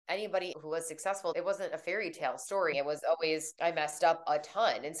anybody who was successful, it wasn't a fairy tale story. It was always, I messed up a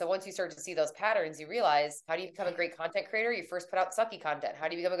ton. And so once you start to see those patterns, you realize, how do you become a great content creator? You first put out sucky content. How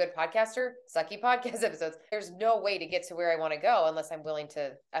do you become a good podcaster? Sucky podcast episodes. There's no way to get to where I want to go unless I'm willing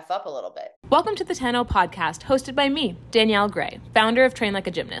to F up a little bit. Welcome to the Tenno podcast, hosted by me, Danielle Gray, founder of Train Like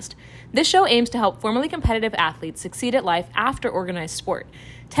a Gymnast. This show aims to help formerly competitive athletes succeed at life after organized sport.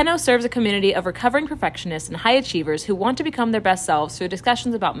 Tenno serves a community of recovering perfectionists and high achievers who want to become their best selves through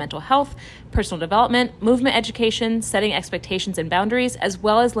discussions about mental health, personal development, movement education, setting expectations and boundaries, as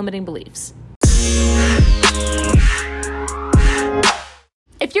well as limiting beliefs.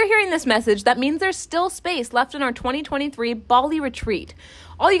 If you're hearing this message, that means there's still space left in our 2023 Bali retreat.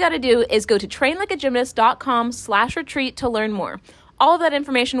 All you got to do is go to trainlikeagymnast.com/retreat to learn more. All of that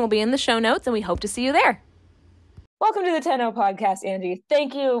information will be in the show notes, and we hope to see you there. Welcome to the Tenno podcast, Angie.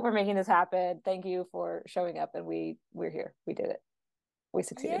 Thank you for making this happen. Thank you for showing up, and we're here. We did it. We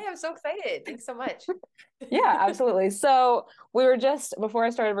succeeded. Yeah, I'm so excited. Thanks so much. Yeah, absolutely. So before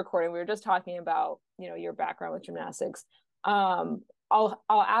I started recording, we were just talking about, your background with gymnastics. I'll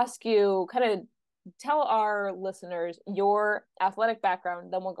ask you, kind of tell our listeners your athletic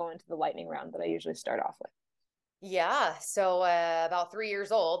background, then we'll go into the lightning round that I usually start off with. Yeah. So about 3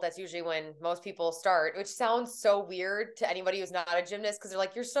 years old, that's usually when most people start, which sounds so weird to anybody who's not a gymnast because they're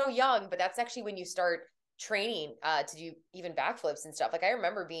like, you're so young, but that's actually when you start training to do even backflips and stuff. Like I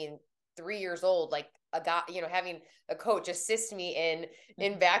remember being 3 years old, like a guy, having a coach assist me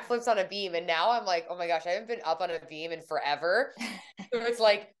in backflips on a beam. And now I'm like, oh my gosh, I haven't been up on a beam in forever. So it's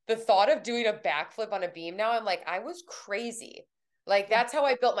like the thought of doing a backflip on a beam now, I'm like, I was crazy. Like, that's how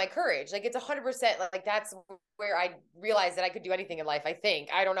I built my courage. Like, it's 100%, like, that's where I realized that I could do anything in life, I think.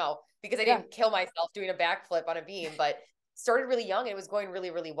 I don't know, because I didn't kill myself doing a backflip on a beam, but started really young and it was going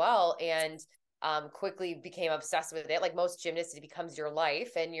really, really well. And quickly became obsessed with it. Like most gymnasts, it becomes your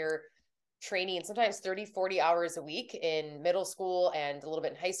life and you're training sometimes 30, 40 hours a week in middle school and a little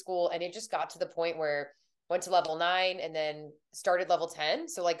bit in high school. And it just got to the point where went to level 9 and then started level 10.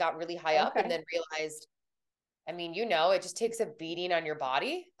 So like got really high up and then realized, it just takes a beating on your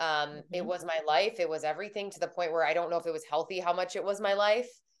body. It was my life. It was everything, to the point where I don't know if it was healthy, how much it was my life.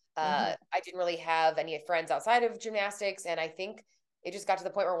 I didn't really have any friends outside of gymnastics. And I think it just got to the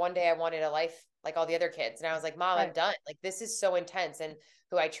point where one day I wanted a life like all the other kids. And I was like, Mom, I'm done. Like, this is so intense. And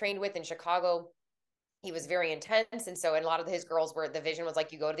who I trained with in Chicago, he was very intense. And so, and a lot of his girls the vision was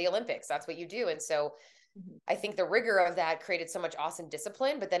like, you go to the Olympics, that's what you do. And so I think the rigor of that created so much awesome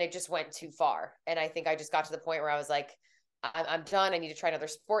discipline, but then it just went too far. And I think I just got to the point where I was like, I'm done. I need to try another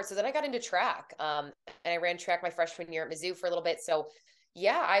sport. So then I got into track. And I ran track my freshman year at Mizzou for a little bit. So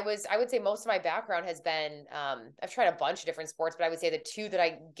yeah, I would say most of my background has been, I've tried a bunch of different sports, but I would say the two that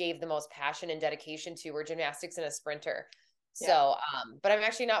I gave the most passion and dedication to were gymnastics and a sprinter. So, but I'm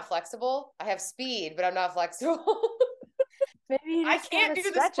actually not flexible. I have speed, but I'm not flexible. Maybe I can't do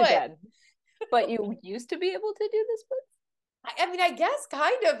the split. Again. But you used to be able to do the splits? I guess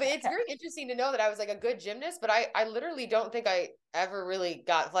kind of, but it's very interesting to know that I was like a good gymnast, but I literally don't think I ever really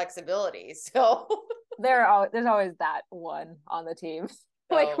got flexibility. So there's always that one on the team.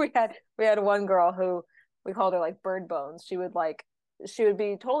 Like we had one girl who we called her like bird bones. She would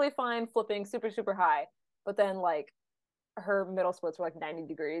be totally fine flipping super, super high, but then like her middle splits were like 90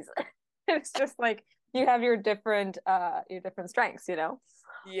 degrees. It's just like you have your different strengths,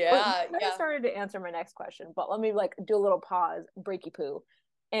 Yeah. I started to answer my next question, but let me like do a little pause, breaky poo,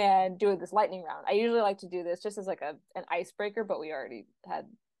 and do this lightning round. I usually like to do this just as like an icebreaker, but we already had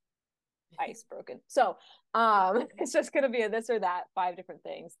ice broken. So it's just gonna be a this or that, 5 different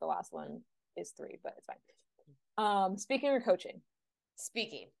things. The last one is 3, but it's fine. Speaking or coaching?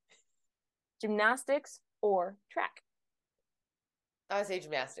 Speaking. Gymnastics or track? I would say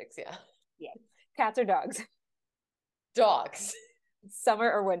gymnastics, yeah. Yeah. Cats or dogs? Dogs. Summer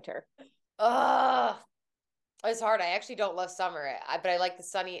or winter? It's hard. I actually don't love summer, but I like the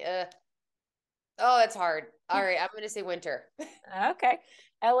sunny. It's hard. All right, I'm gonna say winter. Okay.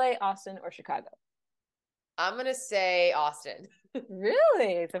 LA, Austin, or Chicago? I'm gonna say Austin.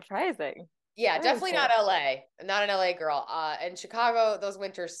 Really? Surprising. Yeah, definitely not LA. I'm not an LA girl. And Chicago, those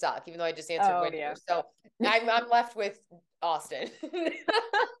winters suck, even though I just answered winter. Yeah. So I'm left with Austin.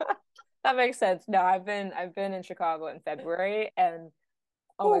 That makes sense. No, I've been in Chicago in February, and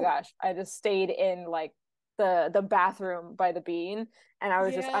oh my gosh, I just stayed in like the bathroom by the bean, and I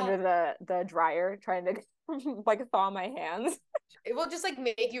was just under the dryer trying to like thaw my hands. It will just like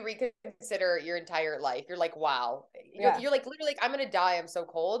make you reconsider your entire life. You're like, wow. You're like literally like, I'm gonna die. I'm so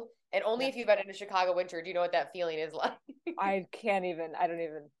cold. And only if you've been in a Chicago winter do you know what that feeling is like. I don't even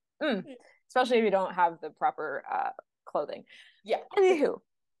especially if you don't have the proper clothing. Yeah. Anywho,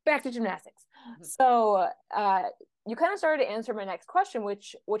 back to gymnastics. So you kind of started to answer my next question,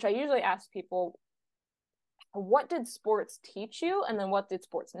 which I usually ask people, what did sports teach you, and then what did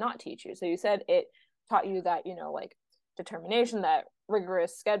sports not teach you? So you said it taught you that, like determination, that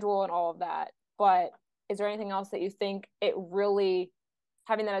rigorous schedule and all of that. But is there anything else that you think it really,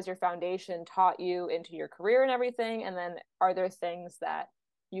 having that as your foundation, taught you into your career and everything? And then are there things that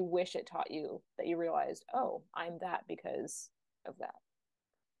you wish it taught you that you realized, oh, I'm that because of that?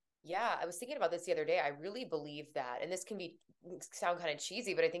 Yeah, I was thinking about this the other day. I really believe that, and this can sound kind of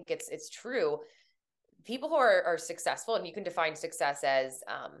cheesy, but I think it's true. People who are successful, and you can define success as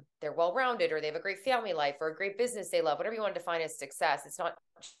they're well-rounded, or they have a great family life, or a great business they love, whatever you want to define as success. It's not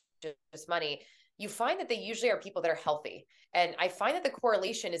just money. You find that they usually are people that are healthy. And I find that the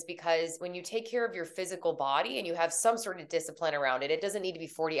correlation is because when you take care of your physical body and you have some sort of discipline around it, it doesn't need to be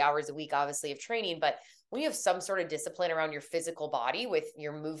 40 hours a week, obviously, of training, but when you have some sort of discipline around your physical body with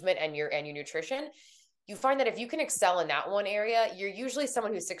your movement and your nutrition, you find that if you can excel in that one area, you're usually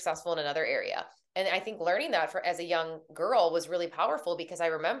someone who's successful in another area. And I think learning that as a young girl was really powerful, because I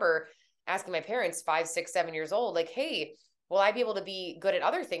remember asking my parents, 5, 6, 7 years old, like, hey, will I be able to be good at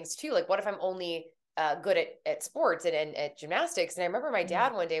other things too? Like, what if I'm only good at sports and at gymnastics? And I remember my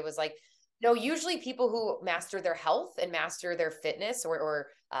dad one day was like, no, usually people who master their health and master their fitness or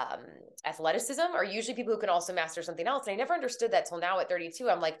athleticism are usually people who can also master something else. And I never understood that till now at 32.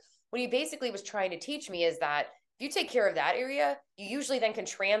 I'm like, what he basically was trying to teach me is that if you take care of that area, you usually then can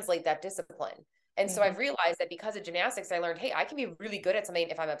translate that discipline. And so I've realized that because of gymnastics, I learned, hey, I can be really good at something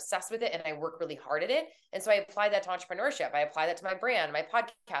if I'm obsessed with it and I work really hard at it. And so I apply that to entrepreneurship. I apply that to my brand, my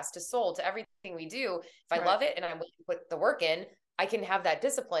podcast, to Soul, to everything we do. If I love it and I'm willing to put the work in, I can have that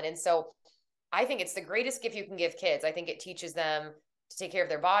discipline. And so I think it's the greatest gift you can give kids. I think it teaches them to take care of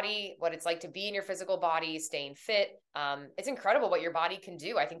their body, what it's like to be in your physical body, staying fit. It's incredible what your body can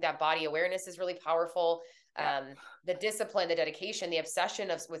do. I think that body awareness is really powerful. The discipline, the dedication, the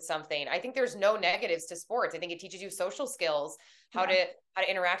obsession with something. I think there's no negatives to sports. I think it teaches you social skills, how to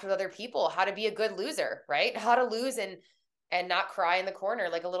interact with other people, how to be a good loser, right? How to lose and not cry in the corner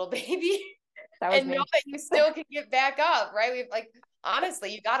like a little baby and know that you still can get back up, right? We've like,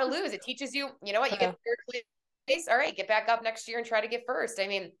 honestly, you got to lose. It teaches you, you know what, you get third place. All right, get back up next year and try to get first. I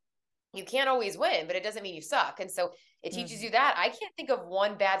mean, you can't always win, but it doesn't mean you suck. And so it teaches you that. I can't think of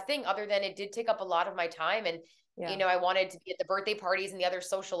one bad thing other than it did take up a lot of my time. And, I wanted to be at the birthday parties and the other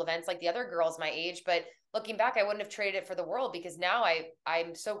social events like the other girls my age. But looking back, I wouldn't have traded it for the world, because now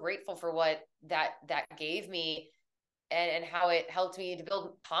I'm so grateful for what that gave me and how it helped me to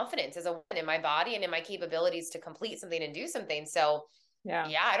build confidence as a woman in my body and in my capabilities to complete something and do something. So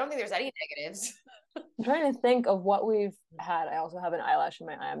I don't think there's any negatives. I'm trying to think of what we've had. I also have an eyelash in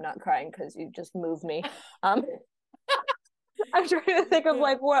my eye. I'm not crying because you just moved me. I'm trying to think of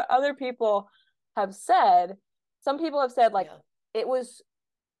like what other people have said. Some people have said like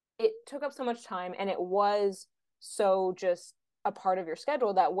it took up so much time and it was so just a part of your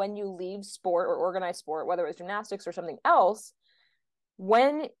schedule that when you leave sport or organized sport, whether it was gymnastics or something else,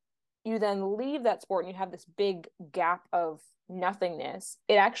 when you then leave that sport and you have this big gap of nothingness,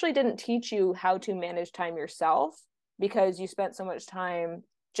 it actually didn't teach you how to manage time yourself, because you spent so much time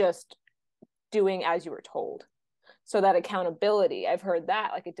just doing as you were told. So that accountability, I've heard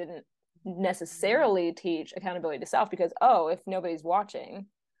that, like, it didn't necessarily teach accountability to self, because if nobody's watching,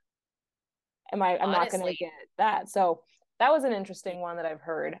 I'm not going to get that. So that was an interesting one that I've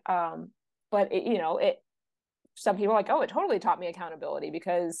heard. But some people are like, it totally taught me accountability,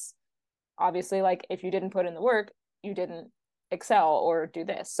 because obviously, like, if you didn't put in the work, you didn't excel or do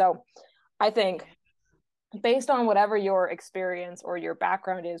this. So I think based on whatever your experience or your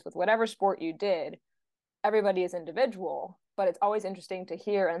background is with whatever sport you did, everybody is individual, but it's always interesting to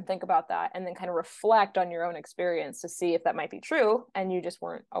hear and think about that and then kind of reflect on your own experience to see if that might be true and you just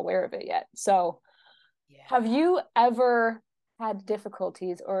weren't aware of it yet. So have you ever had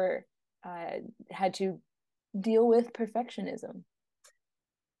difficulties or had to deal with perfectionism?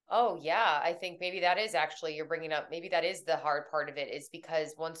 Oh, yeah. I think maybe that is actually, you're bringing up, maybe that is the hard part of it, is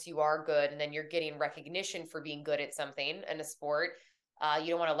because once you are good and then you're getting recognition for being good at something in a sport, you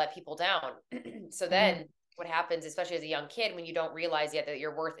don't want to let people down. So then what happens, especially as a young kid, when you don't realize yet that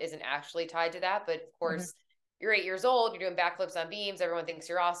your worth isn't actually tied to that, but of course you're 8 years old, you're doing backflips on beams, everyone thinks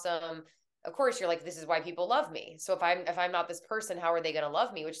you're awesome. Of course, you're like, this is why people love me. So if I'm not this person, how are they going to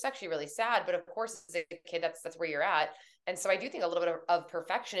love me? Which is actually really sad. But of course, as a kid, that's where you're at. And so I do think a little bit of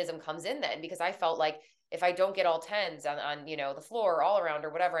perfectionism comes in then, because I felt like if I don't get all tens on the floor or all around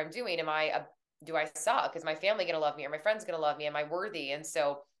or whatever I'm doing, do I suck? Is my family going to love me? Are my friends going to love me? Am I worthy? And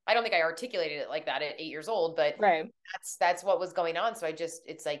so I don't think I articulated it like that at 8 years old, but Right. that's what was going on. So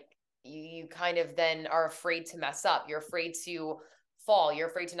it's like you kind of then are afraid to mess up. You're afraid to fall. You're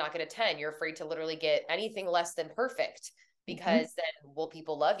afraid to not get a 10. You're afraid to literally get anything less than perfect, because then will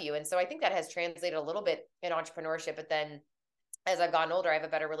people love you? And so I think that has translated a little bit in entrepreneurship. But then as I've gotten older, I have a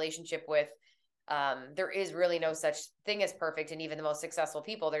better relationship with, there is really no such thing as perfect. And even the most successful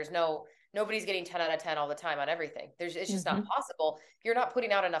people, nobody's getting 10 out of 10 all the time on everything. It's just not possible. You're not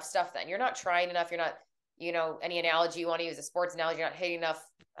putting out enough stuff. Then you're not trying enough. You're not, any analogy you want to use, a sports analogy, you're not hitting enough,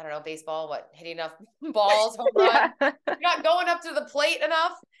 I don't know, baseball, hitting enough balls, home run. You're not going up to the plate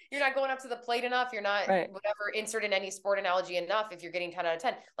enough. You're not going up to the plate enough. You're not, whatever, insert in any sport analogy enough if you're getting 10 out of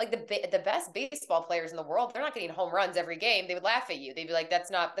 10. Like the best baseball players in the world, they're not getting home runs every game. They would laugh at you. They'd be like,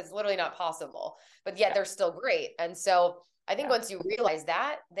 that's literally not possible. But yet they're still great. And so I think once you realize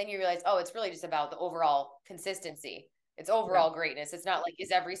that, then you realize, oh, it's really just about the overall consistency. It's overall greatness. It's not like,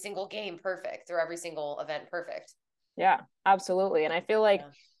 is every single game perfect or every single event perfect? Yeah, absolutely. And I feel like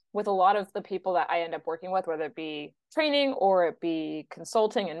with a lot of the people that I end up working with, whether it be training or it be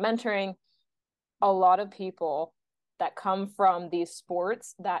consulting and mentoring, a lot of people that come from these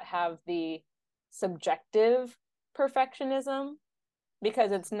sports that have the subjective perfectionism,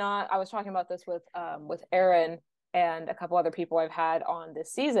 because it's not, I was talking about this with Aaron and a couple other people I've had on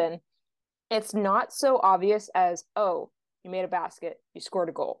this season. It's not so obvious as, oh, you made a basket, you scored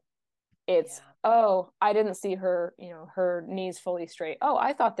a goal. It's, oh, I didn't see her, her knees fully straight. Oh,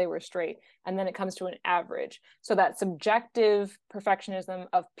 I thought they were straight. And then it comes to an average. So that subjective perfectionism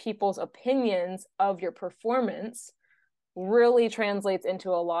of people's opinions of your performance really translates into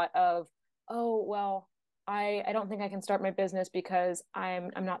a lot of, oh, well, I don't think I can start my business because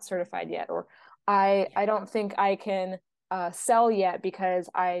I'm not certified yet. Or I don't think I can sell yet because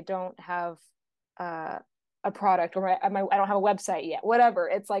I don't have a product, or I don't have a website yet, whatever.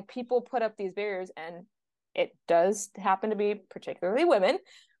 It's like people put up these barriers, and it does happen to be particularly women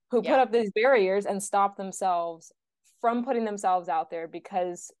who put up these barriers and stop themselves from putting themselves out there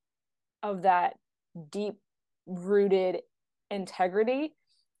because of that deep rooted integrity.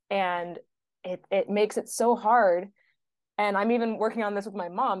 And it makes it so hard. And I'm even working on this with my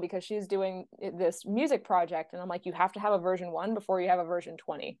mom because she's doing this music project, and I'm like, you have to have a version 1 before you have a version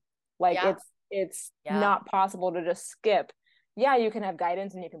 20. Like it's not possible to just skip. Yeah, you can have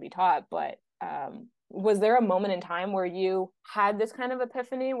guidance and you can be taught, but was there a moment in time where you had this kind of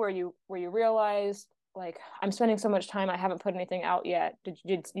epiphany where you realized, like, I'm spending so much time, I haven't put anything out yet? Did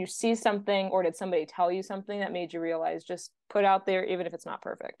you see something, or did somebody tell you something that made you realize, just put out there even if it's not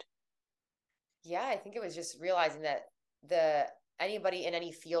perfect? Yeah, I think it was just realizing that anybody in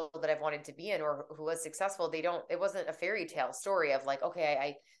any field that I've wanted to be in or who was successful, it wasn't a fairy tale story of like, okay,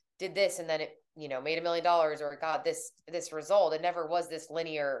 I did this and then it, made $1 million or got this result. It never was this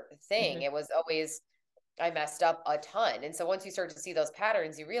linear thing. It was always, I messed up a ton. And so once you start to see those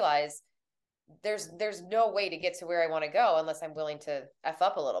patterns, you realize there's no way to get to where I want to go unless I'm willing to F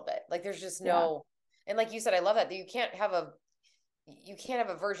up a little bit. Like there's just no, and like you said, I love that you can't have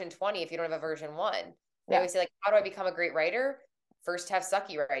a version 20 if you don't have a version 1. I always say, like, how do I become a great writer? First have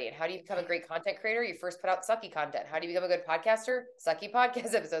sucky writing. How do you become a great content creator? You first put out sucky content. How do you become a good podcaster? Sucky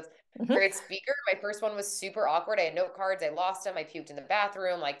podcast episodes. Great speaker. My first one was super awkward. I had note cards. I lost them. I puked in the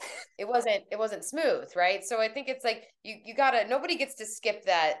bathroom. Like it wasn't smooth. Right. So I think it's like, you gotta, nobody gets to skip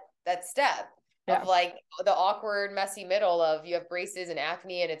that step of like the awkward, messy middle of you have braces and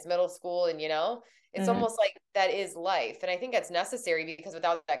acne and it's middle school and, it's almost like that is life. And I think that's necessary because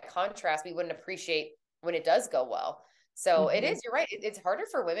without that contrast, we wouldn't appreciate when it does go well. So it is, you're right. It's harder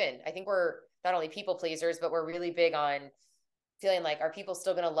for women. I think we're not only people pleasers, but we're really big on feeling like, are people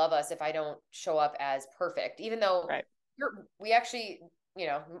still going to love us if I don't show up as perfect? Even though we actually,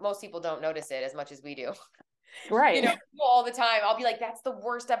 most people don't notice it as much as we do. Right. All the time. I'll be like, that's the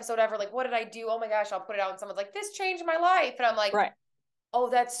worst episode ever. Like, what did I do? Oh my gosh. I'll put it out and someone's like, this changed my life. And I'm like, oh,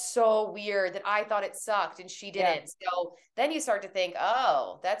 that's so weird that I thought it sucked and she didn't. So then you start to think,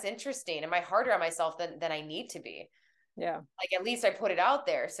 oh, that's interesting. Am I harder on myself than I need to be? Yeah. Like, at least I put it out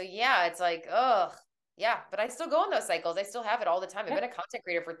there. So yeah, it's like, oh yeah, but I still go in those cycles. I still have it all the time. I've been a content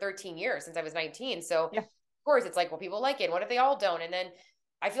creator for 13 years since I was 19. So of course it's like, well, people like it. What if they all don't? And then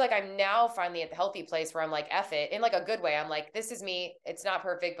I feel like I'm now finally at the healthy place where I'm like, F it, in like a good way. I'm like, this is me. It's not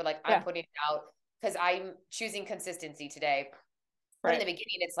perfect, but like I'm putting it out because I'm choosing consistency today. But in the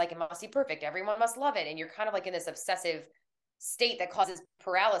beginning, it's like, it must be perfect. Everyone must love it. And you're kind of like in this obsessive state that causes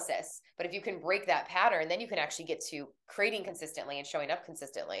paralysis. But if you can break that pattern, then you can actually get to creating consistently and showing up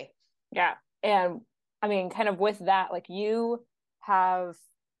consistently. Yeah. And I mean, kind of with that, like you have,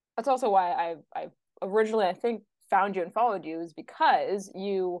 that's also why I originally, I think found you and followed you is because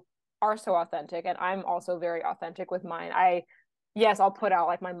you are so authentic, and I'm also very authentic with mine. Yes, I'll put out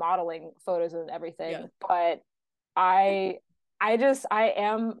like my modeling photos and everything, but I I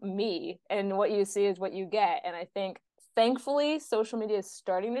am me, and what you see is what you get. And I think thankfully social media is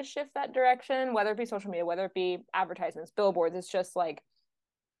starting to shift that direction, whether it be social media, whether it be advertisements, billboards. It's just like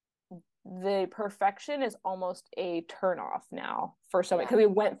the perfection is almost a turnoff now for so many, because we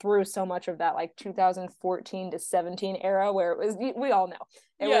went through so much of that like 2014 to 17 era where it was, we all know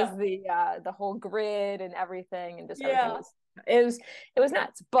it was the whole grid and everything, and just everything was it was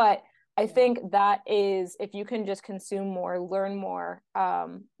nuts. But I think that is, if you can just consume more, learn more,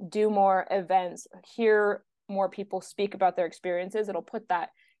 do more events, hear more people speak about their experiences, it'll put that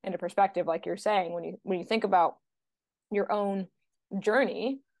into perspective. Like you're saying, when you think about your own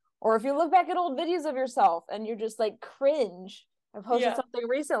journey, or if you look back at old videos of yourself and you're just like cringe. I posted something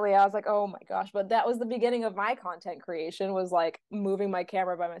recently, I was like, oh my gosh. But that was the beginning of my content creation, was like moving my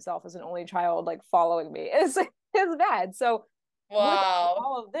camera by myself as an only child, like following me. It's bad. So with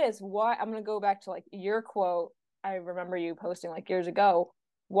all of this, why, I'm going to go back to like your quote. I remember you posting like years ago,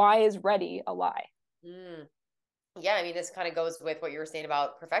 why is ready a lie? Yeah, I mean, this kind of goes with what you were saying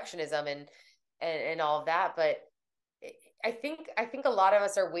about perfectionism and all of that. But I think a lot of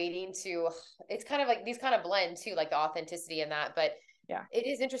us are waiting to, it's kind of like these kind of blend too, like the authenticity and that. But it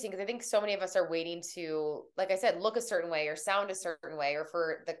is interesting because I think so many of us are waiting to, like I said, look a certain way or sound a certain way, or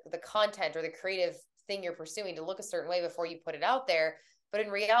for the content or the creative thing you're pursuing to look a certain way before you put it out there. But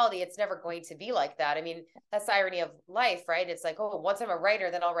in reality, it's never going to be like that. I mean, that's the irony of life, right? It's like, oh, once I'm a writer,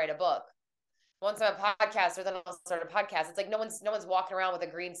 then I'll write a book. Once I'm a podcaster, then I'll start a podcast. It's like no one's walking around with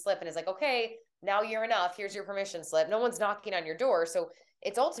a green slip and is like, okay, now you're enough. Here's your permission slip. No one's knocking on your door. So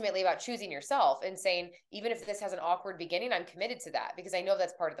it's ultimately about choosing yourself and saying, even if this has an awkward beginning, I'm committed to that because I know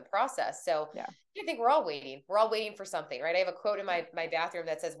that's part of the process. So I think we're all waiting. We're all waiting for something, right? I have a quote in my bathroom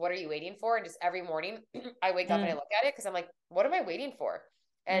that says, what are you waiting for? And just every morning I wake up and I look at it because I'm like, what am I waiting for?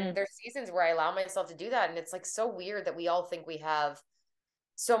 And there's seasons where I allow myself to do that. And it's like so weird that we all think we have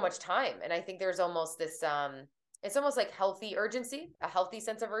so much time. And I think there's almost this, it's almost like healthy urgency, a healthy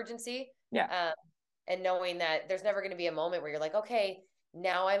sense of urgency. And knowing that there's never going to be a moment where you're like, okay,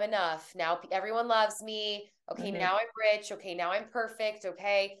 now I'm enough. Now everyone loves me. Okay. Now I'm rich. Okay. Now I'm perfect.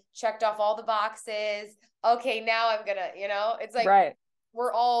 Okay. Checked off all the boxes. Okay. Now I'm gonna, it's like,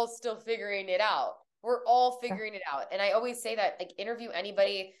 we're all still figuring it out. We're all figuring it out. And I always say that, like, interview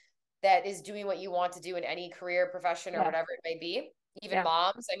anybody that is doing what you want to do in any career, profession, or whatever it may be. Even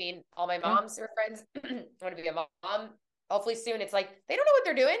moms. I mean, all my moms are friends. I want to be a mom. Hopefully soon. It's like, they don't know what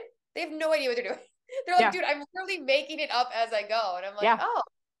they're doing. They have no idea what they're doing. They're like, dude, I'm really making it up as I go. And I'm like, oh,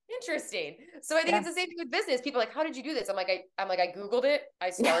 interesting. So I think it's the same thing with business. People are like, how did you do this? I'm like, I Googled it. I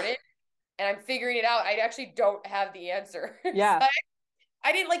started and I'm figuring it out. I actually don't have the answer.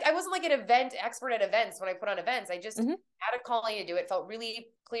 I didn't I wasn't like an event expert at events when I put on events. I just had a calling to do it. Felt really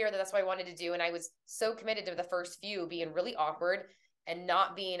clear that that's what I wanted to do. And I was so committed to the first few being really awkward and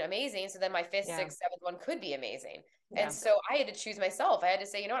not being amazing. So then my fifth, sixth, seventh one could be amazing. And so I had to choose myself. I had to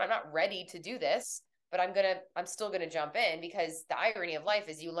say, you know what, I'm not ready to do this, but I'm still going to jump in, because the irony of life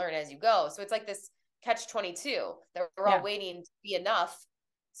is you learn as you go. So it's like this catch-22 that we're all waiting to be enough.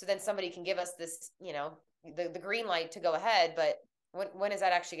 So then somebody can give us this, the green light to go ahead. But when is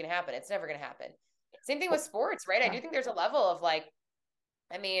that actually going to happen? It's never going to happen. Same thing with sports, right? I do think there's a level of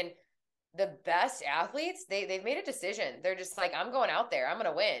the best athletes, they've made a decision. They're just like, I'm going out there, I'm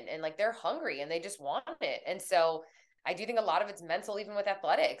going to win. And like, they're hungry and they just want it. And so I do think a lot of it's mental, even with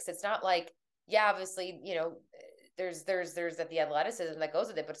athletics. It's not like, obviously, there's the athleticism that goes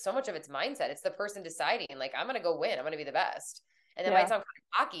with it, but so much of it's mindset. It's the person deciding, like, I'm going to go win. I'm going to be the best. And that might sound kind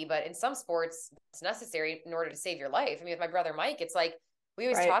of cocky, but in some sports it's necessary in order to save your life. I mean, with my brother Mike, it's like, we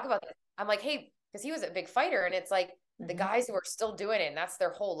always talk about this. I'm like, hey, because he was a big fighter, and it's like, the guys who are still doing it and that's their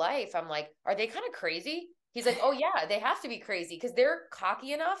whole life, I'm like, are they kind of crazy? He's like, oh yeah, they have to be crazy, because they're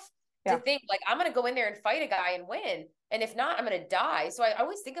cocky enough to think like, I'm going to go in there and fight a guy and win. And if not, I'm going to die. So I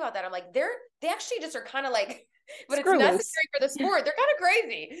always think about that. I'm like, they actually just are kind of like, but it's necessary for the sport. They're kind of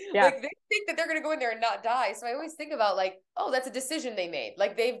crazy. Like, they think that they're going to go in there and not die. So I always think about like, oh, that's a decision they made.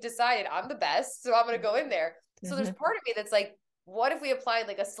 Like, they've decided I'm the best, so I'm going to go in there. So there's part of me that's like, what if we applied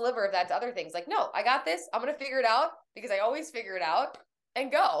like a sliver of that to other things? Like, no, I got this. I'm going to figure it out, because I always figure it out,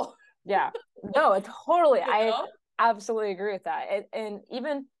 and go. No, totally. I absolutely agree with that. And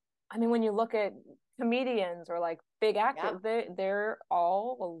even, I mean, when you look at comedians or like big actors, they're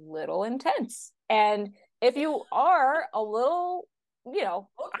all a little intense. And if you are a little,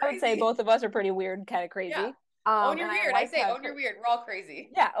 I would say both of us are pretty weird, kind of crazy. Own your And I weird. I like say to own your weird. We're all crazy.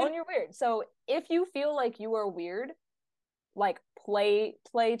 yeah, own your weird. So if you feel like you are weird, like play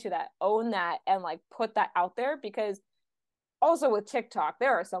to that, own that, and like put that out there, because also with TikTok,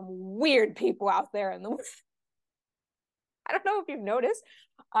 there are some weird people out there in the I don't know if you've noticed,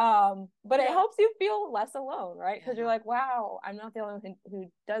 but it helps you feel less alone, right? Because you're like, wow, I'm not the only one who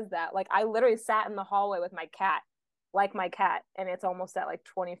does that. Like I literally sat in the hallway with my cat, and it's almost at like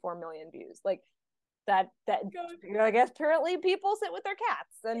 24 million views. Like that I guess apparently people sit with their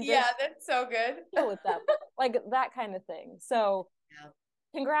cats and just that's so good. deal with them, like that kind of thing. So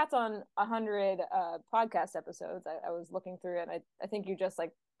congrats on 100 podcast episodes. I was looking through it, and I think you just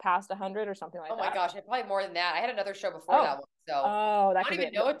like passed 100 or something like that. Oh my gosh, probably more than that. I had another show before that one, so that I don't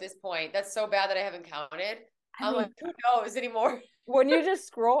even know at this point. That's so bad that I haven't counted. I'm like, who knows anymore? When you just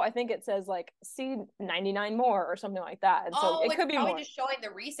scroll, I think it says like see 99 more or something like that, and so it could be probably more. Just showing the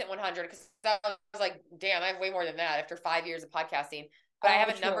recent 100, because I was like, damn, I have way more than that after 5 years of podcasting. But I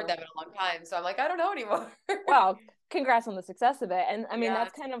haven't numbered them in a long time, so I'm like, I don't know anymore. Well, congrats on the success of it, and I mean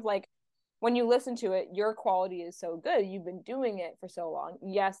that's kind of like when you listen to it, your quality is so good. You've been doing it for so long.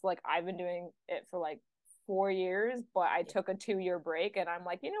 Yes, like I've been doing it for like 4 years, but I took a 2-year break, and I'm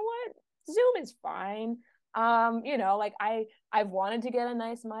like, you know what, Zoom is fine. Like I've wanted to get a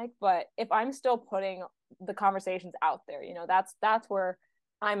nice mic, but if I'm still putting the conversations out there, that's where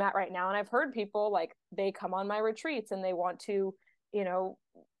I'm at right now. And I've heard people like they come on my retreats and they want to,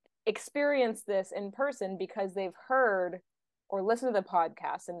 experience this in person because they've heard or listened to the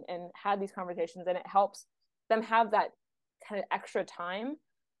podcast and had these conversations, and it helps them have that kind of extra time.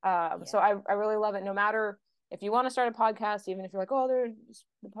 So I really love it. No matter if you want to start a podcast, even if you're like, oh,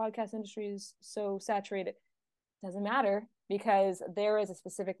 the podcast industry is so saturated, doesn't matter, because there is a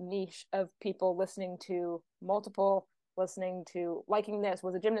specific niche of people listening to liking this,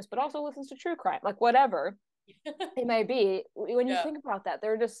 was a gymnast, but also listens to true crime, like whatever it may be. When you think about that,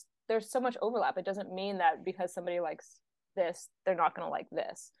 there's so much overlap. It doesn't mean that because somebody likes this, they're not going to like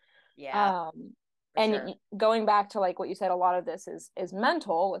this. Going back to like what you said, a lot of this is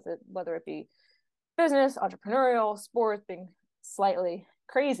mental, with it, whether it be business, entrepreneurial, sports, being slightly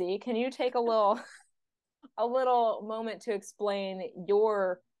crazy. Can you take a little moment to explain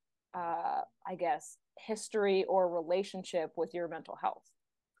your I guess history or relationship with your mental health?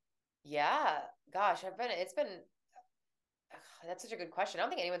 Gosh, that's such a good question. I don't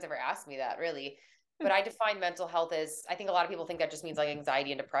think anyone's ever asked me that, really. But I define mental health as, I think a lot of people think that just means like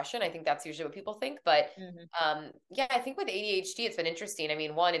anxiety and depression. I think that's usually what people think. But I think with ADHD, it's been interesting. I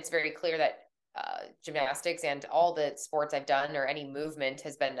mean, one, it's very clear that gymnastics and all the sports I've done, or any movement,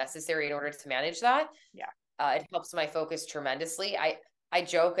 has been necessary in order to manage that. It helps my focus tremendously. I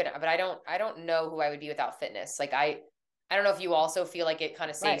joke, but I don't know who I would be without fitness. Like I don't know if you also feel like it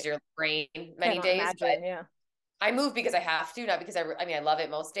kind of saves your brain many days. I move because I have to, not because I love it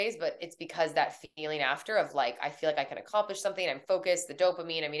most days, but it's because that feeling after of like, I feel like I can accomplish something. I'm focused, the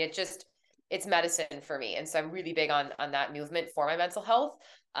dopamine. I mean, it's medicine for me. And so I'm really big on that movement for my mental health.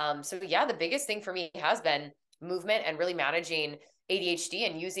 The biggest thing for me has been movement and really managing ADHD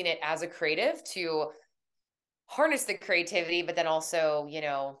and using it as a creative to harness the creativity, but then also,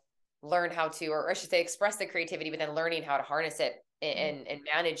 learn how to, or I should say express the creativity, but then learning how to harness it and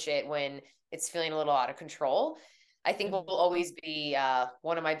manage it when it's feeling a little out of control. I think will always be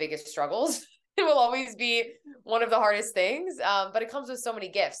one of my biggest struggles. It will always be one of the hardest things, but it comes with so many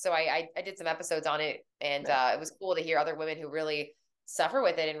gifts. So I did some episodes on it, and it was cool to hear other women who really suffer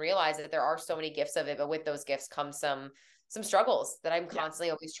with it and realize that there are so many gifts of it, but with those gifts come some struggles that I'm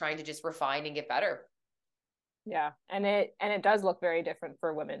constantly always trying to just refine and get better. Yeah. And it does look very different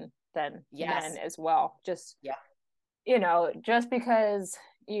for women than men as well. Just, just because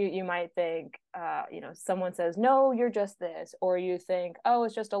you might think, someone says, no, you're just this, or you think, oh,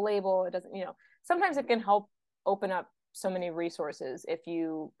 it's just a label. It doesn't, sometimes it can help open up so many resources if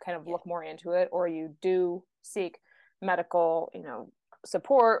you kind of look more into it, or you do seek medical,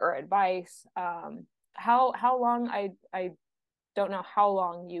 support or advice. How long, I don't know how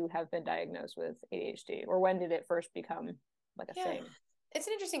long you have been diagnosed with ADHD, or when did it first become like a thing? It's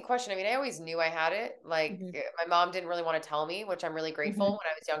an interesting question. I mean, I always knew I had it. Like my mom didn't really want to tell me, which I'm really grateful. When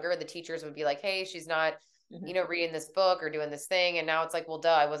I was younger, the teachers would be like, hey, she's not, reading this book or doing this thing. And now it's like, well,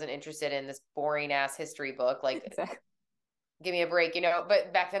 duh, I wasn't interested in this boring ass history book. Like, give me a break,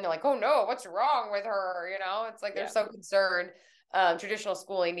 but back then they're like, oh no, what's wrong with her? It's like, they're so concerned. Traditional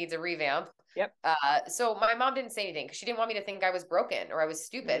schooling needs a revamp. So my mom didn't say anything because she didn't want me to think I was broken or I was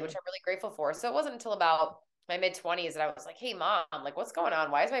stupid, which I'm really grateful for. So it wasn't until about my mid-20s that I was like, hey mom, like what's going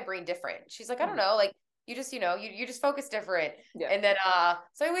on? Why is my brain different? She's like, I don't know. Like you just, you just focus different. Yeah. And then,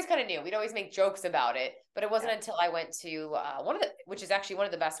 so I always kind of knew. We'd always make jokes about it, but it wasn't until I went to which is actually one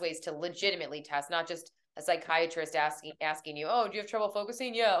of the best ways to legitimately test, not just a psychiatrist asking you, oh, do you have trouble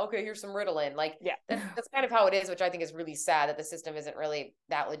focusing? Yeah. Okay. Here's some Ritalin. Like, that's kind of how it is, which I think is really sad that the system isn't really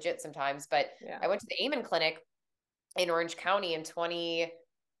that legit sometimes. But I went to the Amen Clinic in Orange County in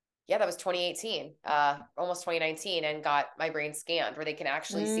that was 2018, almost 2019, and got my brain scanned where they can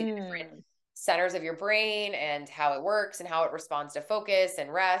actually see the different centers of your brain and how it works and how it responds to focus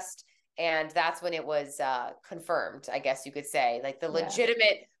and rest. And that's when it was confirmed, I guess you could say, like the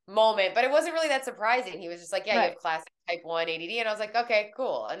legitimate moment. But it wasn't really that surprising. He was just like, you have classic type 1 ADD. And I was like, okay,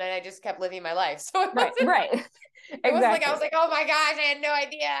 cool. And then I just kept living my life. So it wasn't, it wasn't like, I was like, oh my gosh, I had no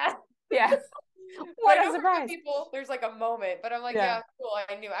idea. Yeah. What a surprise. People, there's like a moment, but I'm like, cool.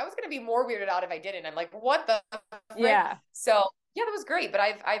 I knew I was going to be more weirded out if I didn't. I'm like, what the frick? Yeah. So that was great. But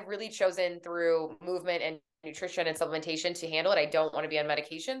I've really chosen through movement and nutrition and supplementation to handle it. I don't want to be on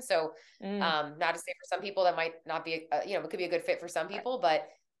medication. So, not to say for some people that might not be, it could be a good fit for some people, but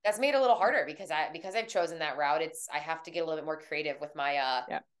that's made it a little harder because I've chosen that route. I have to get a little bit more creative with my,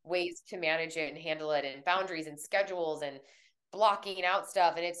 ways to manage it and handle it, and boundaries and schedules and blocking out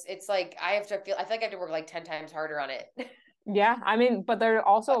stuff. And it's like, I feel like I have to work like 10 times harder on it. Yeah. I mean, but there are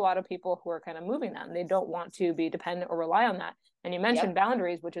also a lot of people who are kind of moving that, and they don't want to be dependent or rely on that. And you mentioned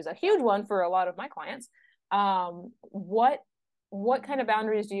boundaries, which is a huge one for a lot of my clients. What kind of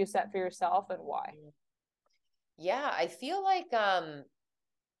boundaries do you set for yourself, and why? Yeah, I feel like,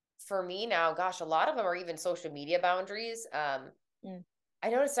 for me now, gosh, a lot of them are even social media boundaries. I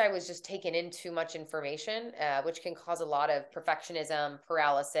noticed I was just taking in too much information, which can cause a lot of perfectionism,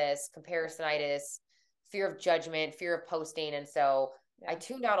 paralysis, comparisonitis, fear of judgment, fear of posting. And so I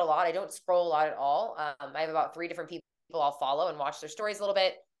tuned out a lot. I don't scroll a lot at all. I have about 3 different people I'll follow and watch their stories a little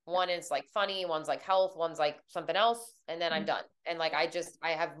bit. One is like funny, one's like health, one's like something else. And then I'm done. And like, I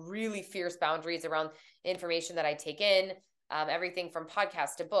have really fierce boundaries around information that I take in. Everything from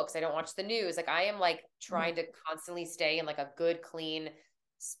podcasts to books. I don't watch the news. Like, I am like trying to constantly stay in like a good, clean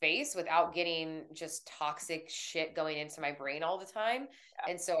space without getting just toxic shit going into my brain all the time.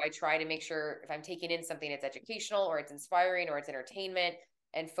 And so I try to make sure if I'm taking in something, it's educational or it's inspiring or it's entertainment,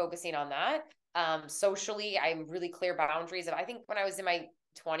 and focusing on that. Socially, I'm really clear boundaries. I think when I was in my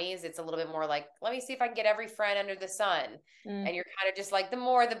 20s, it's a little bit more like, let me see if I can get every friend under the sun. And you're kind of just like, the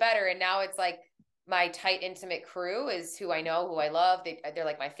more, the better. And now it's like, my tight, intimate crew is who I know, who I love. They're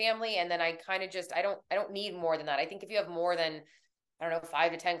like my family. And then I kind of just, I don't need more than that. I think if you have more than, I don't know,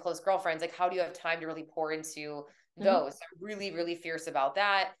 5 to 10 close girlfriends, like, how do you have time to really pour into those? I'm really, really fierce about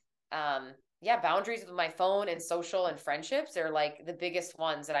that. Boundaries with my phone and social and friendships are like the biggest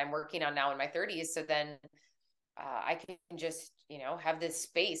ones that I'm working on now in my 30s. So then I can just, have this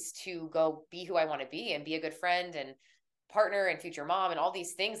space to go be who I want to be and be a good friend and partner and future mom and all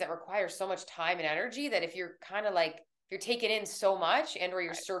these things that require so much time and energy, that if you're kind of like, if you're taking in so much and or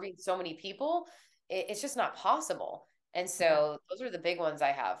you're serving so many people, it's just not possible. And so those are the big ones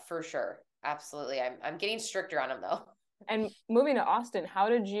I have for sure. Absolutely. I'm getting stricter on them though. And moving to Austin, how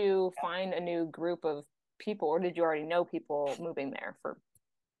did you find a new group of people, or did you already know people moving there for?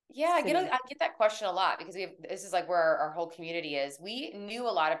 I get that question a lot, because this is like where our whole community is. We knew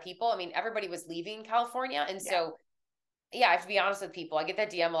a lot of people. I mean, everybody was leaving California. And so I have to be honest with people. I get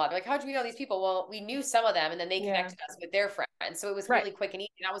that DM a lot. Like, how'd you meet all these people? Well, we knew some of them, and then they connected us with their friends. So it was really quick and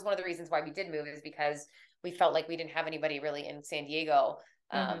easy. And that was one of the reasons why we did move, is because we felt like we didn't have anybody really in San Diego.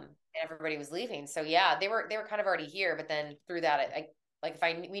 And everybody was leaving. So they were kind of already here. But then through that,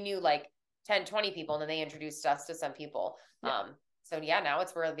 we knew like 10, 20 people, and then they introduced us to some people. Now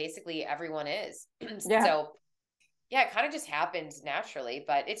it's where basically everyone is. So it kind of just happened naturally,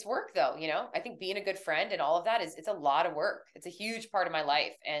 but it's work though. I think being a good friend and all of that it's a lot of work. It's a huge part of my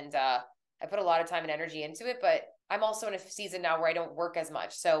life. And, I put a lot of time and energy into it, but I'm also in a season now where I don't work as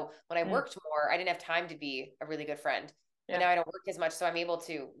much. So when I worked more, I didn't have time to be a really good friend. And now I don't work as much. So I'm able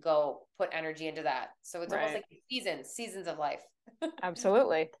to go put energy into that. So it's almost like seasons of life.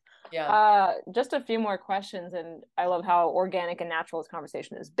 Absolutely. Just a few more questions. And I love how organic and natural this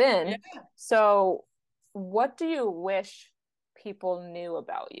conversation has been. So what do you wish people knew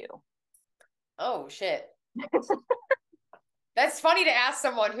about you? Oh, shit. That's funny to ask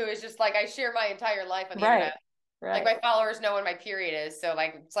someone who is just like, I share my entire life on the internet. Like, my followers know when my period is. So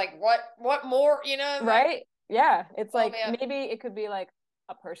like, it's like, what more, Right. Yeah. It's like, maybe it could be like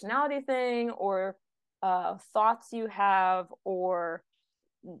a personality thing, or thoughts you have, or,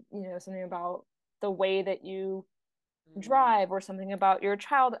 something about the way that you drive, or something about your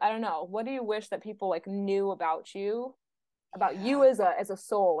child. I don't know. What do you wish that people like knew about you about you as a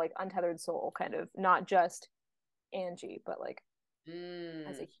soul, like untethered soul, kind of, not just Angie, but like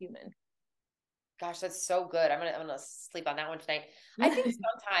as a human. Gosh, that's so good. I'm gonna sleep on that one tonight. I think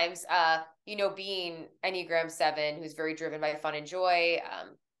sometimes, being Enneagram 7, who's very driven by fun and joy,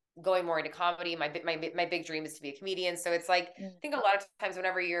 going more into comedy. My big dream is to be a comedian. So it's like, I think a lot of times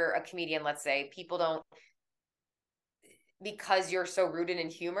whenever you're a comedian, let's say, people don't, because you're so rooted in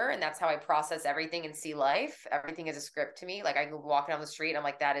humor, and that's how I process everything and see life. Everything is a script to me. Like I can walk down the street and I'm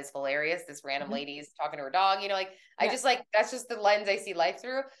like, that is hilarious. This random lady is talking to her dog, I just like, that's just the lens I see life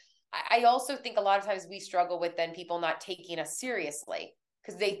through. I also think a lot of times we struggle with then people not taking us seriously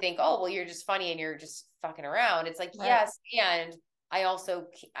because they think, oh, well, you're just funny and you're just fucking around. It's like, yes. And I also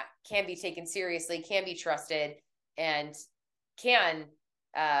can be taken seriously, can be trusted, and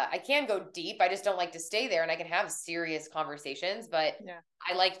I can go deep. I just don't like to stay there, and I can have serious conversations, but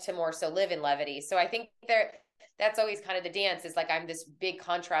I like to more so live in levity. So I think that's always kind of the dance, is like, I'm this big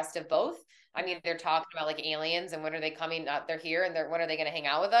contrast of both. I mean, they're talking about like aliens and when are they coming? They're here, and when are they going to hang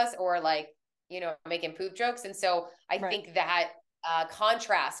out with us? Or like, making poop jokes. And so I think that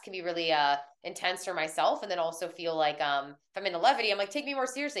contrast can be really intense for myself. And then also feel like if I'm in the levity, I'm like, take me more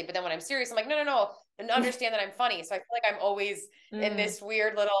seriously. But then when I'm serious, I'm like, no. And understand that I'm funny. So I feel like I'm always in this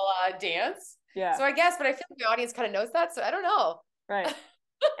weird little dance. Yeah. So I guess, but I feel like my audience kind of knows that. So I don't know. Right.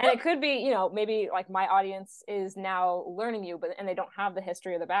 And it could be, maybe like my audience is now learning you, and they don't have the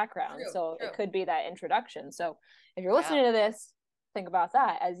history or the background. True. It could be that introduction. So if you're listening to this, think about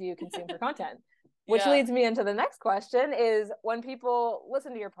that as you consume your content. Which leads me into the next question is, when people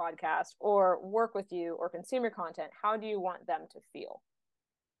listen to your podcast or work with you or consume your content, how do you want them to feel?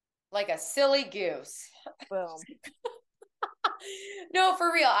 Like a silly goose. Boom. No,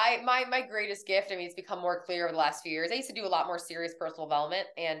 for real. My greatest gift, I mean, it's become more clear over the last few years. I used to do a lot more serious personal development.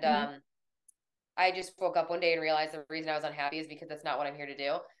 And I just woke up one day and realized the reason I was unhappy is because that's not what I'm here to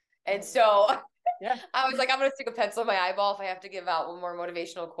do. And so I was like, I'm going to stick a pencil in my eyeball if I have to give out one more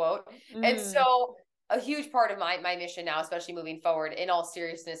motivational quote. And so a huge part of my mission now, especially moving forward in all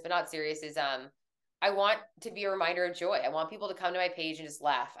seriousness, but not serious, is I want to be a reminder of joy. I want people to come to my page and just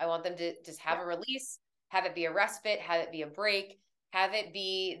laugh. I want them to just have a release, have it be a respite, have it be a break, have it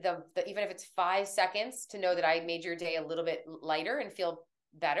be the even if it's 5 seconds, to know that I made your day a little bit lighter and feel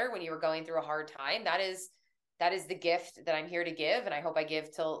better when you were going through a hard time. That is the gift that I'm here to give. And I hope I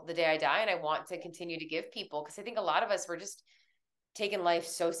give till the day I die. And I want to continue to give people, because I think a lot of us, we're just taking life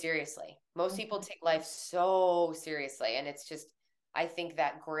so seriously. Most people take life so seriously. And it's just, I think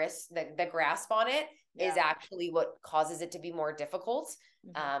that the grasp on it is actually what causes it to be more difficult.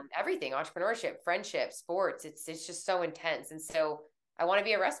 Everything, entrepreneurship, friendship, sports, it's just so intense. And so I want to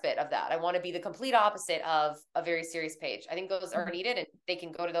be a respite of that. I want to be the complete opposite of a very serious page. I think those are needed, and they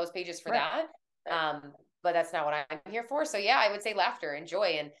can go to those pages for that. But that's not what I'm here for. So I would say laughter and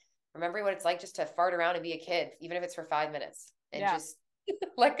joy, and remembering what it's like just to fart around and be a kid, even if it's for 5 minutes, and just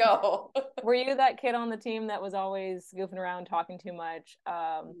let go. Were you that kid on the team that was always goofing around, talking too much?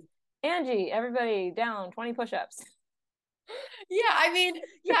 Angie, everybody down, 20 push-ups. I mean,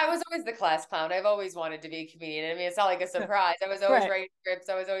 I was always the class clown. I've always wanted to be a comedian. I mean, it's not like a surprise. I was always writing scripts.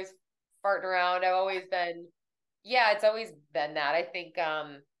 I was always farting around. I've always been, it's always been that. I think,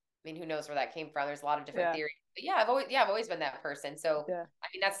 I mean, who knows where that came from? There's a lot of different theories. But I've always been that person. So, I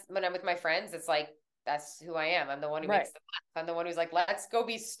mean, that's when I'm with my friends, it's like, that's who I am. I'm the one who makes the laugh. I'm the one who's like, let's go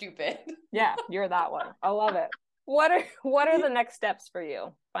be stupid. Yeah, you're that one. I love it. What are the next steps for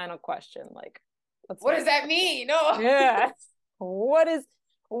you? Final question. Like, what does that mean? What is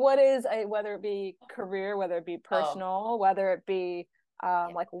whether it be career, whether it be personal, whether it be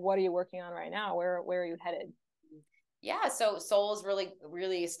like, what are you working on right now? Where are you headed? So Soul is really,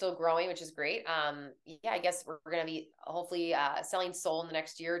 really still growing, which is great. I guess we're going to be hopefully selling Soul in the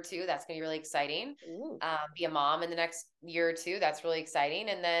next year or two. That's going to be really exciting. Be a mom in the next year or two. That's really exciting.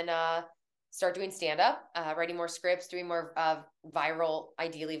 And then start doing stand-up, writing more scripts, doing more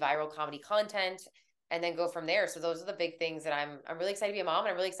ideally viral comedy content, and then go from there. So those are the big things that I'm really excited to be a mom, and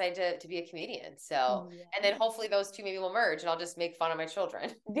I'm really excited to be a comedian. So, and then hopefully those two maybe will merge, and I'll just make fun of my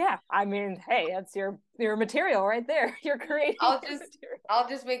children. Yeah. I mean, hey, that's your material right there. You're creating. I'll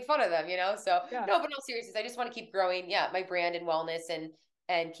just make fun of them, So no, but in all seriousness, I just want to keep growing. My brand and wellness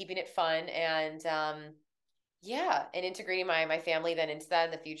and keeping it fun, and and integrating my family then into that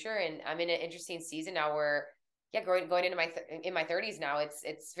in the future. And I'm in an interesting season now where going into my 30s now,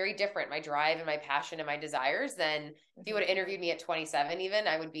 it's very different. My drive and my passion and my desires than if you would have interviewed me at 27, even,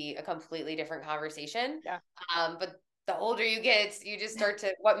 I would be a completely different conversation. But the older you get, you just start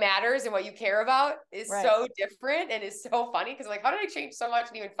to, what matters and what you care about is so different and is so funny. Cause like, how did I change so much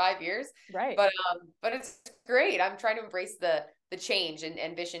in even 5 years? Right. But it's great. I'm trying to embrace the change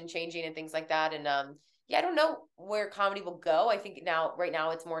and vision changing and things like that. And, yeah, I don't know where comedy will go. I think right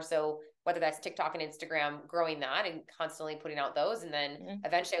now it's more so whether that's TikTok and Instagram, growing that and constantly putting out those. And then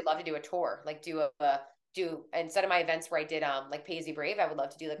eventually I'd love to do a tour, like do instead of my events where I did, like Pay As You Brave, I would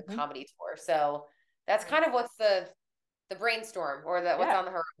love to do like a comedy tour. So that's kind of what's the brainstorm or what's on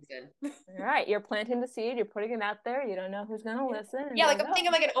the horizon. All right. You're planting the seed. You're putting it out there. You don't know who's going to listen. Yeah. Like I'm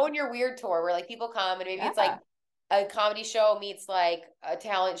thinking like an Own Your Weird tour where like people come and maybe it's like a comedy show meets like a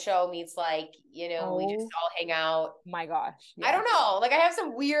talent show meets like, we just all hang out. My gosh. Yeah. I don't know. Like I have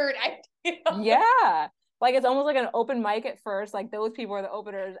some weird ideas. Yeah. Like it's almost like an open mic at first. Like those people are the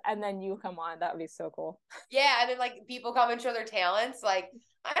openers and then you come on. That would be so cool. Yeah. And then like people come and show their talents. Like,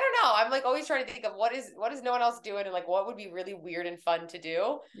 I don't know. I'm like always trying to think of what is no one else doing and like what would be really weird and fun to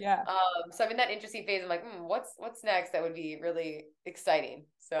do. Yeah. So I'm in that interesting phase. I'm like, what's next? That would be really exciting.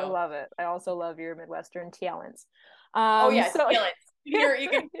 So I love it. I also love your Midwestern talents. Talents. You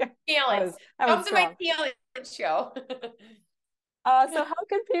can talents. Come to my talent show. So how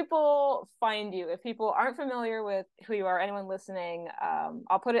can people find you if people aren't familiar with who you are? Anyone listening?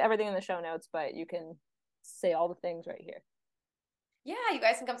 I'll put everything in the show notes, but you can say all the things right here. Yeah, you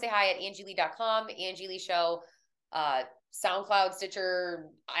guys can come say hi at angielee.com, Angie Lee Show, SoundCloud, Stitcher,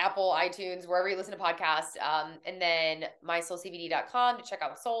 Apple, iTunes, wherever you listen to podcasts. And then mysoulcbd.com to check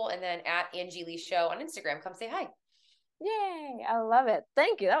out Soul, and then at Angie Lee Show on Instagram. Come say hi. Yay, I love it.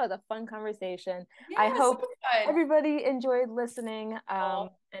 Thank you. That was a fun conversation. Yeah, I hope everybody enjoyed listening. And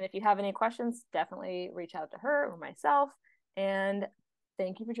if you have any questions, definitely reach out to her or myself. And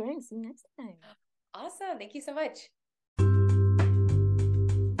thank you for joining. See you next time. Awesome. Thank you so much.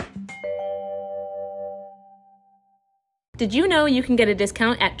 Did you know you can get a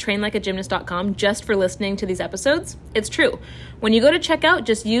discount at trainlikeagymnast.com just for listening to these episodes? It's true. When you go to checkout,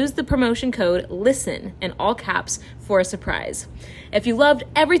 just use the promotion code LISTEN in all caps for a surprise. If you loved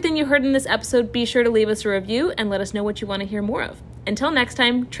everything you heard in this episode, be sure to leave us a review and let us know what you want to hear more of. Until next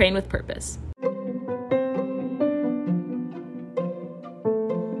time, train with purpose.